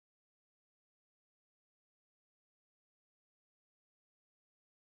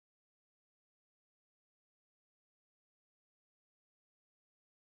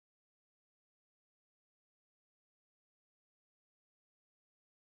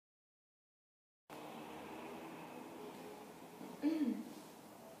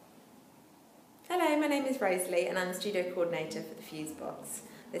my name is Rosalie and I'm the studio coordinator for the FuseBox.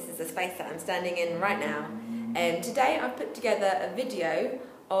 This is the space that I'm standing in right now. Today I've put together a video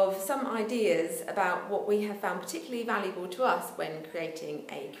of some ideas about what we have found particularly valuable to us when creating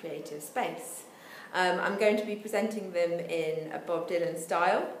a creative space. I'm going to be presenting them in a Bob Dylan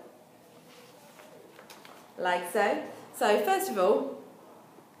style, like so. So first of all,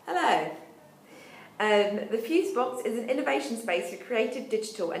 hello. The FuseBox is an innovation space for creative,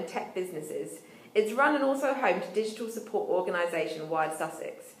 digital and tech businesses. It's run and also home to digital support organisation Wired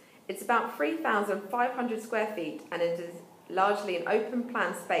Sussex. It's about 3,500 square feet and it is largely an open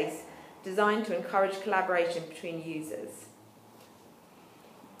plan space designed to encourage collaboration between users.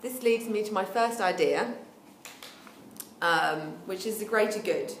 This leads me to my first idea, which is the greater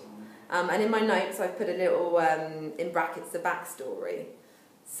good. And in my notes I've put a little, in brackets, the backstory.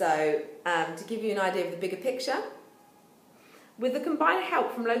 So, to give you an idea of the bigger picture, with the combined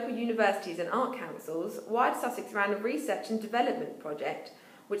help from local universities and art councils, Wired Sussex ran a research and development project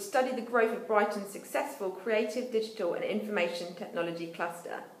which studied the growth of Brighton's successful creative, digital and information technology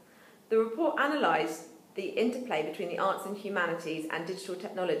cluster. The report analysed the interplay between the arts and humanities and digital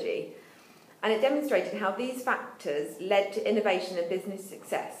technology, and it demonstrated how these factors led to innovation and business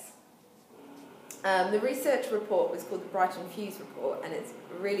success. The research report was called the Brighton Fuse report, and it's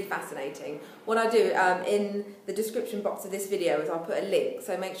really fascinating. What I do in the description box of this video is I'll put a link,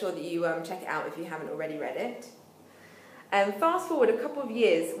 so make sure that you check it out if you haven't already read it. Fast forward a couple of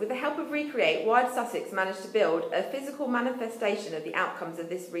years, with the help of Recreate, Wired Sussex managed to build a physical manifestation of the outcomes of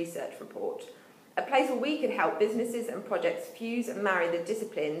this research report, a place where we could help businesses and projects fuse and marry the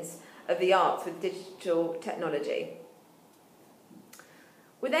disciplines of the arts with digital technology.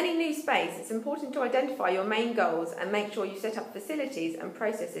 With any new space, it's important to identify your main goals and make sure you set up facilities and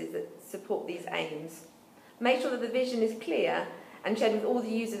processes that support these aims. Make sure that the vision is clear and shared with all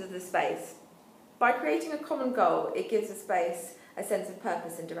the users of the space. By creating a common goal, it gives the space a sense of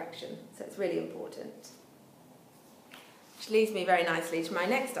purpose and direction, so it's really important. Which leads me very nicely to my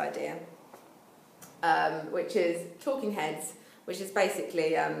next idea, which is Talking Heads, which is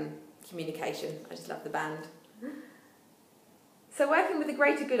basically communication. I just love the band. So working with the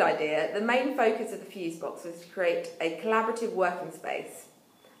greater good idea, the main focus of the FuseBox was to create a collaborative working space.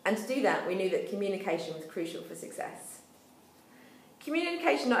 And to do that, we knew that communication was crucial for success.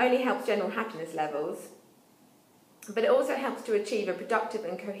 Communication not only helps general happiness levels, but it also helps to achieve a productive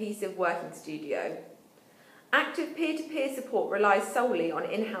and cohesive working studio. Active peer-to-peer support relies solely on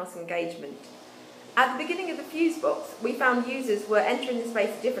in-house engagement. At the beginning of the FuseBox, we found users were entering the space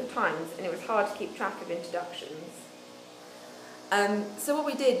at different times, and it was hard to keep track of introductions. So what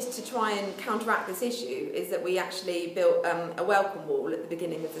we did to try and counteract this issue is that we actually built a welcome wall at the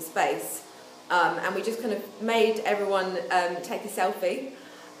beginning of the space, and we just kind of made everyone take a selfie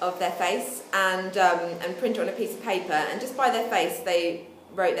of their face and print it on a piece of paper, and just by their face they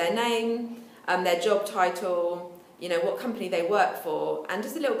wrote their name, their job title, you know, what company they work for, and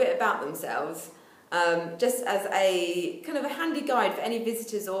just a little bit about themselves, just as a kind of a handy guide for any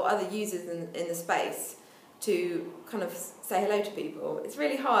visitors or other users in the space to kind of say hello to people. It's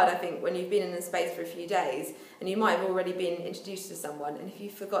really hard, I think, when you've been in the space for a few days and you might have already been introduced to someone, and if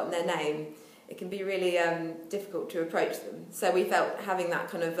you've forgotten their name, it can be really difficult to approach them. So we felt having that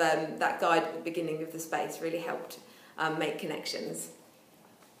kind of that guide at the beginning of the space really helped make connections.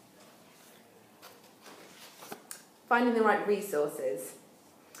 Finding the right resources.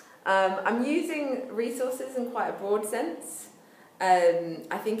 I'm using resources in quite a broad sense.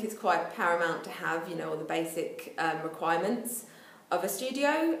 I think it's quite paramount to have, you know, all the basic requirements of a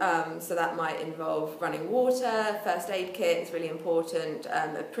studio. So that might involve running water, first aid kit is really important,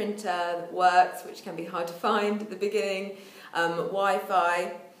 a printer that works, which can be hard to find at the beginning,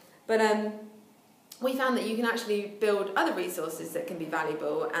 Wi-Fi. But we found that you can actually build other resources that can be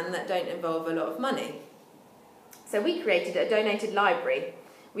valuable and that don't involve a lot of money. So we created a donated library.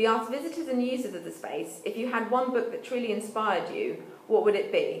 We asked visitors and users of the space, if you had one book that truly inspired you, what would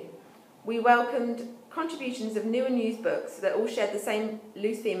it be? We welcomed contributions of new and used books that all shared the same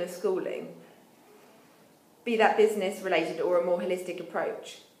loose theme of schooling, be that business related or a more holistic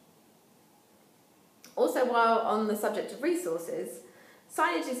approach. Also, while on the subject of resources,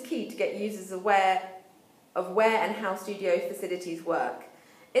 signage is key to get users aware of where and how studio facilities work.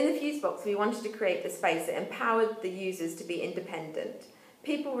 In the FuseBox, we wanted to create a space that empowered the users to be independent.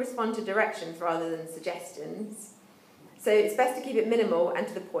 People respond to directions rather than suggestions, so it's best to keep it minimal and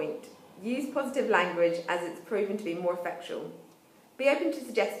to the point. Use positive language as it's proven to be more effectual. Be open to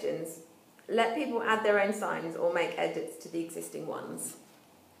suggestions. Let people add their own signs or make edits to the existing ones.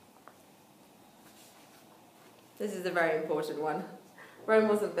 This is a very important one. Rome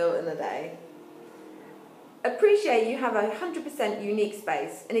wasn't built in a day. Appreciate you have a 100% unique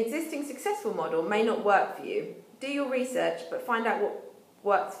space. An existing successful model may not work for you. Do your research, but find out what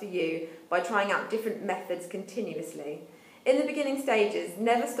works for you by trying out different methods continuously. In the beginning stages,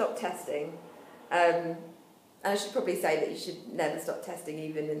 never stop testing. And I should probably say that you should never stop testing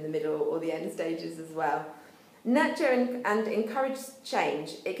even in the middle or the end stages as well. Nurture and encourage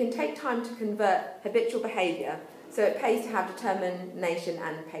change. It can take time to convert habitual behaviour, so it pays to have determination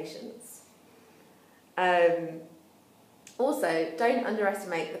and patience. Also, don't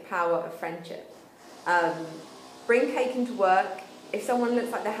underestimate the power of friendship. Bring cake into work. If someone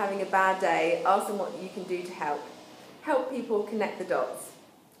looks like they're having a bad day, ask them what you can do to help. Help people connect the dots.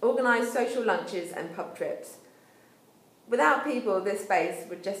 Organise social lunches and pub trips. Without people, this space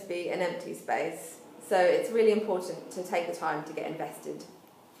would just be an empty space. So it's really important to take the time to get invested.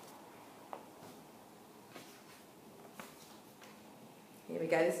 Here we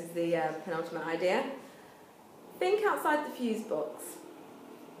go, this is the penultimate idea. Think outside the fuse box.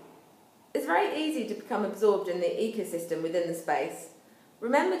 It's very easy to become absorbed in the ecosystem within the space.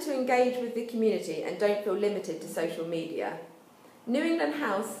 Remember to engage with the community and don't feel limited to social media. New England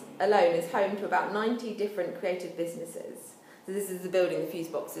House alone is home to about 90 different creative businesses. So this is the building the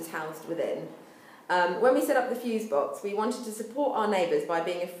FuseBox is housed within. When we set up the FuseBox, we wanted to support our neighbours by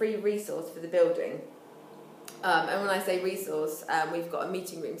being a free resource for the building. And when I say resource, we've got a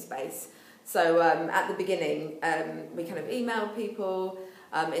meeting room space. So at the beginning, we kind of emailed people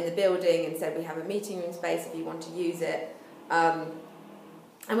in the building and said we have a meeting room space if you want to use it.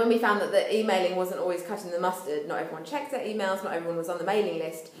 And when we found that the emailing wasn't always cutting the mustard, not everyone checked their emails, not everyone was on the mailing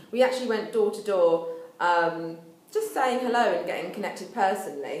list, we actually went door to door just saying hello and getting connected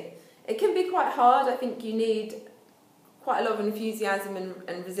personally. It can be quite hard. I think you need quite a lot of enthusiasm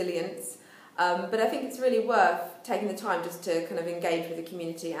and resilience, but I think it's really worth taking the time just to kind of engage with the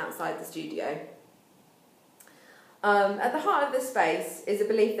community outside the studio. At the heart of this space is a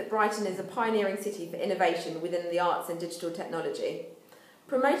belief that Brighton is a pioneering city for innovation within the arts and digital technology.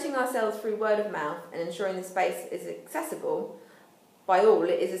 Promoting ourselves through word of mouth and ensuring the space is accessible by all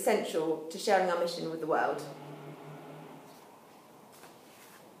is essential to sharing our mission with the world.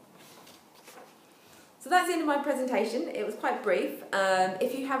 So that's the end of my presentation. It was quite brief.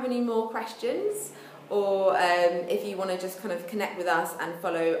 If you have any more questions or if you want to just kind of connect with us and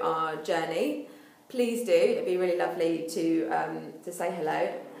follow our journey, please do. It'd be really lovely to say hello.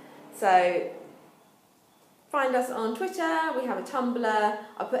 So find us on Twitter, we have a Tumblr.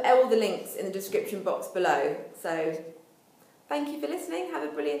 I'll put all the links in the description box below. So thank you for listening. Have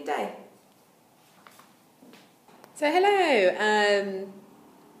a brilliant day. So hello.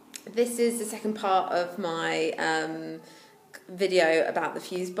 This is the second part of my video about the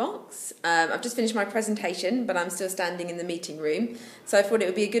FuseBox. I've just finished my presentation, but I'm still standing in the meeting room. So I thought it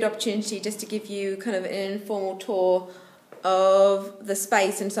would be a good opportunity just to give you kind of an informal tour of the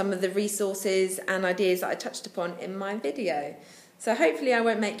space and some of the resources and ideas that I touched upon in my video. So hopefully I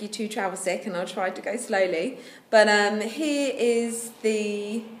won't make you too travel sick, and I'll try to go slowly. But here is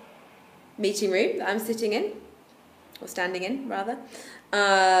the meeting room that I'm sitting in, or standing in rather.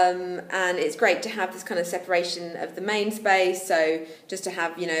 And it's great to have this kind of separation of the main space, so just to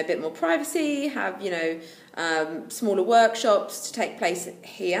have, you know, a bit more privacy, have, you know, smaller workshops to take place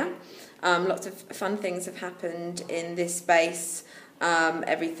here. Lots of fun things have happened in this space,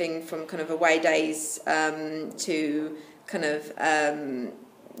 everything from kind of away days to kind of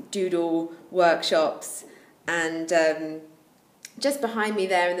doodle workshops, and just behind me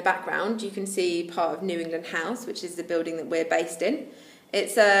there in the background you can see part of New England House, which is the building that we're based in.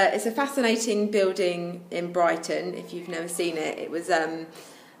 It's a fascinating building in Brighton. If you've never seen it, it was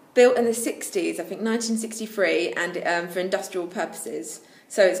built in the 60s, I think 1963, and for industrial purposes.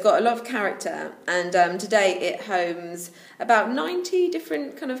 So it's got a lot of character, and today it homes about 90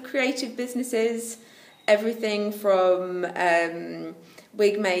 different kind of creative businesses, everything from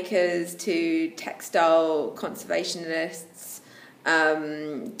wig makers to textile conservationists,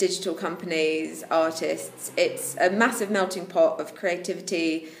 digital companies, artists. It's a massive melting pot of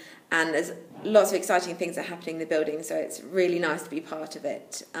creativity, and there's lots of exciting things that are happening in the building, so it's really nice to be part of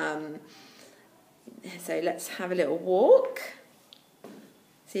it. So let's have a little walk,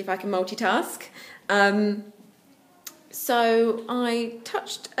 see if I can multitask. So I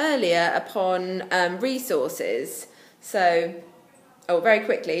touched earlier upon resources. So, very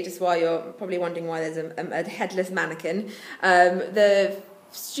quickly, just while you're probably wondering why there's a headless mannequin, the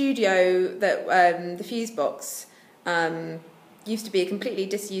studio that the FuseBox used to be a completely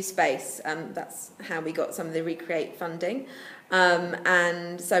disused space. That's how we got some of the Recreate funding,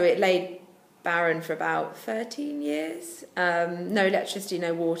 and so it laid barren for about 13 years. No electricity,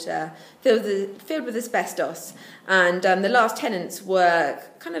 no water, filled with asbestos. And the last tenants were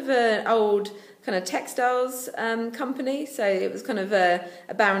kind of an old kind of textiles company. So it was kind of a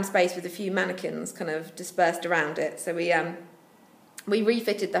barren space with a few mannequins kind of dispersed around it. So we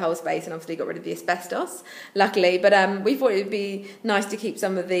refitted the whole space and obviously got rid of the asbestos, luckily. But we thought it would be nice to keep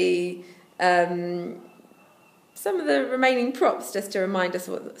some of the remaining props just to remind us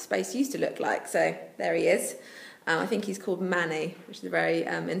what the space used to look like. So there he is. I think he's called Manny, which is a very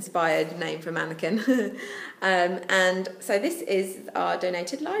inspired name for a mannequin. And so this is our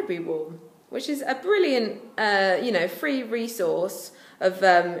donated library wall, which is a brilliant, free resource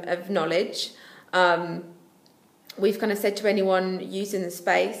of knowledge. We've kind of said to anyone using the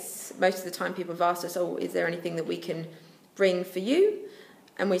space, most of the time people have asked us, oh, is there anything that we can bring for you?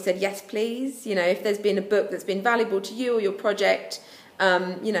 And we said, yes, please. If there's been a book that's been valuable to you or your project,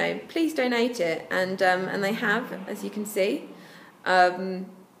 please donate it. And they have, as you can see. And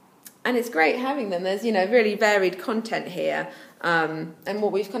it's great having them. There's, really varied content here. And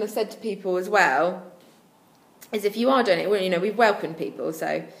what we've kind of said to people as well is if you are donating, we've welcomed people,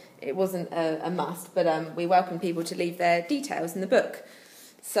 so it wasn't a must, but we welcome people to leave their details in the book.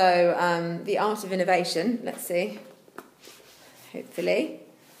 So The Art of Innovation, let's see, hopefully.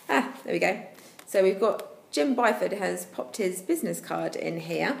 There we go. So we've got Jim Byford has popped his business card in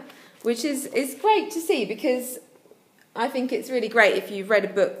here, which is great to see, because I think it's really great if you've read a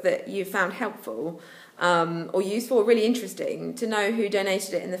book that you've found helpful or useful or really interesting to know who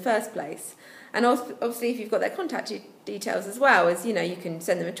donated it in the first place. And obviously if you've got their contact details as well, as you can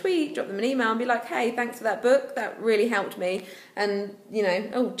send them a tweet, drop them an email and be like, hey, thanks for that book, that really helped me, and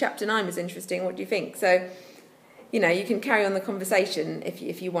oh, chapter 9 was interesting, what do you think? So you can carry on the conversation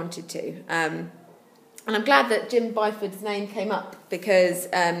if you wanted to. And I'm glad that Jim Byford's name came up, because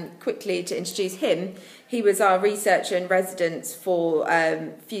quickly to introduce him, he was our researcher in residence for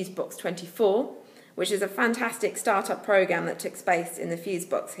FuseBox 24, which is a fantastic startup program that took space in the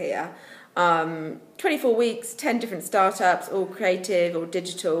FuseBox here. 24 weeks, 10 different startups, all creative or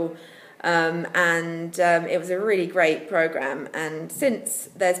digital, and it was a really great program. And since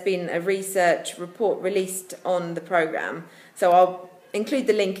there's been a research report released on the program, so I'll include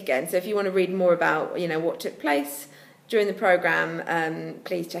the link again, so if you want to read more about what took place during the program,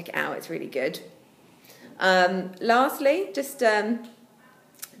 please check it out, it's really good. Lastly, just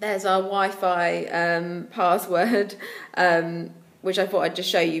there's our Wi-Fi password, which I thought I'd just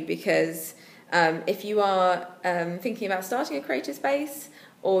show you, because if you are thinking about starting a creative space,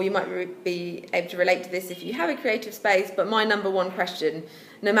 or you might be able to relate to this if you have a creative space, but my number one question,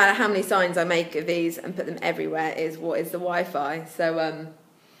 no matter how many signs I make of these and put them everywhere, is what is the Wi-Fi? So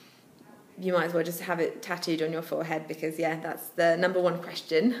you might as well just have it tattooed on your forehead, because that's the number one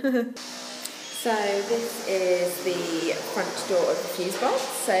question. So this is the front door of the FuseBox,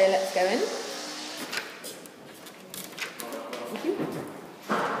 so let's go in. Thank you.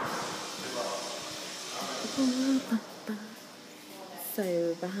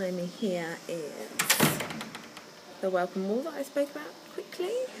 So behind me here is the welcome wall that I spoke about quickly.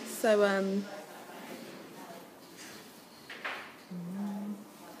 So there you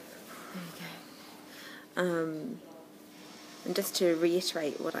go. And just to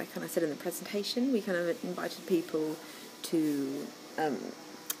reiterate what I kind of said in the presentation, we kind of invited people to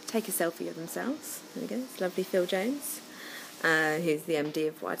take a selfie of themselves. There we go, it's lovely Phil Jones, who's the MD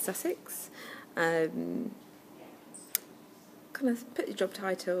of Wide Sussex. Kind of put your job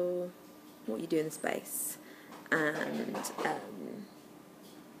title, what you do in the space, and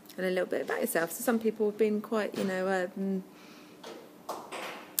a little bit about yourself. So some people have been quite,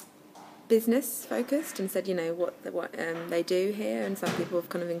 business focused and said, what they do here, and some people have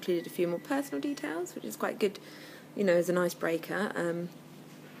kind of included a few more personal details, which is quite good, as an icebreaker.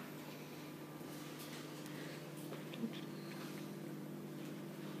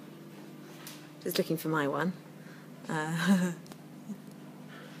 Just looking for my one.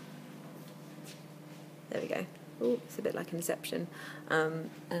 There we go. Oh, it's a bit like Inception.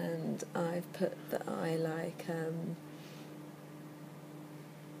 And I've put that I like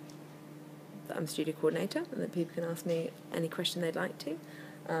that I'm studio coordinator, and that people can ask me any question they'd like to.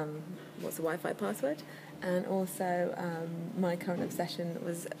 What's the Wi-Fi password? And also my current obsession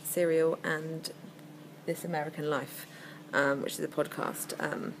was cereal and This American Life, which is a podcast.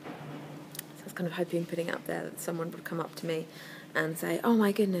 So I was kind of hoping, putting it up there, that someone would come up to me and say, oh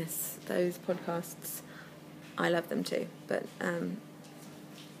my goodness, those podcasts, I love them too. But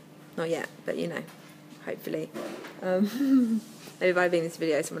not yet, but hopefully. Maybe by being this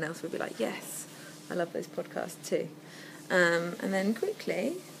video, someone else would be like, yes, I love those podcasts too. And then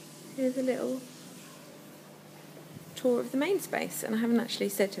quickly, here's a little tour of the main space, and I haven't actually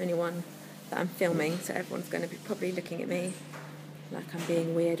said to anyone that I'm filming, so everyone's going to be probably looking at me like I'm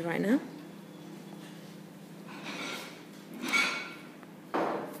being weird right now.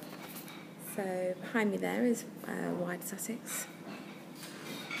 So behind me there is wide Sussex,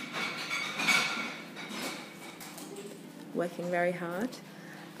 working very hard,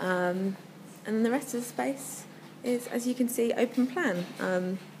 and then the rest of the space is, as you can see, open plan.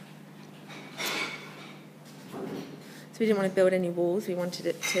 So we didn't want to build any walls, we wanted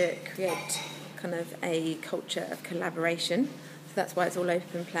it to create kind of a culture of collaboration, so that's why it's all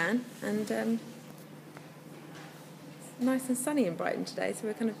open plan. And it's nice and sunny in Brighton today, so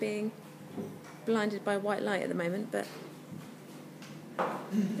we're kind of being blinded by white light at the moment, but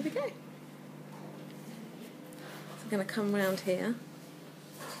there we go. So I'm going to come round here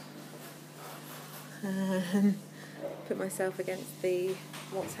and put myself against the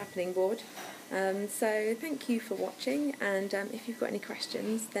what's happening board. So thank you for watching, and if you've got any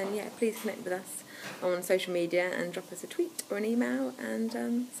questions, then yeah, please connect with us on social media and drop us a tweet or an email and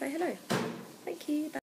say hello. Thank you. Bye.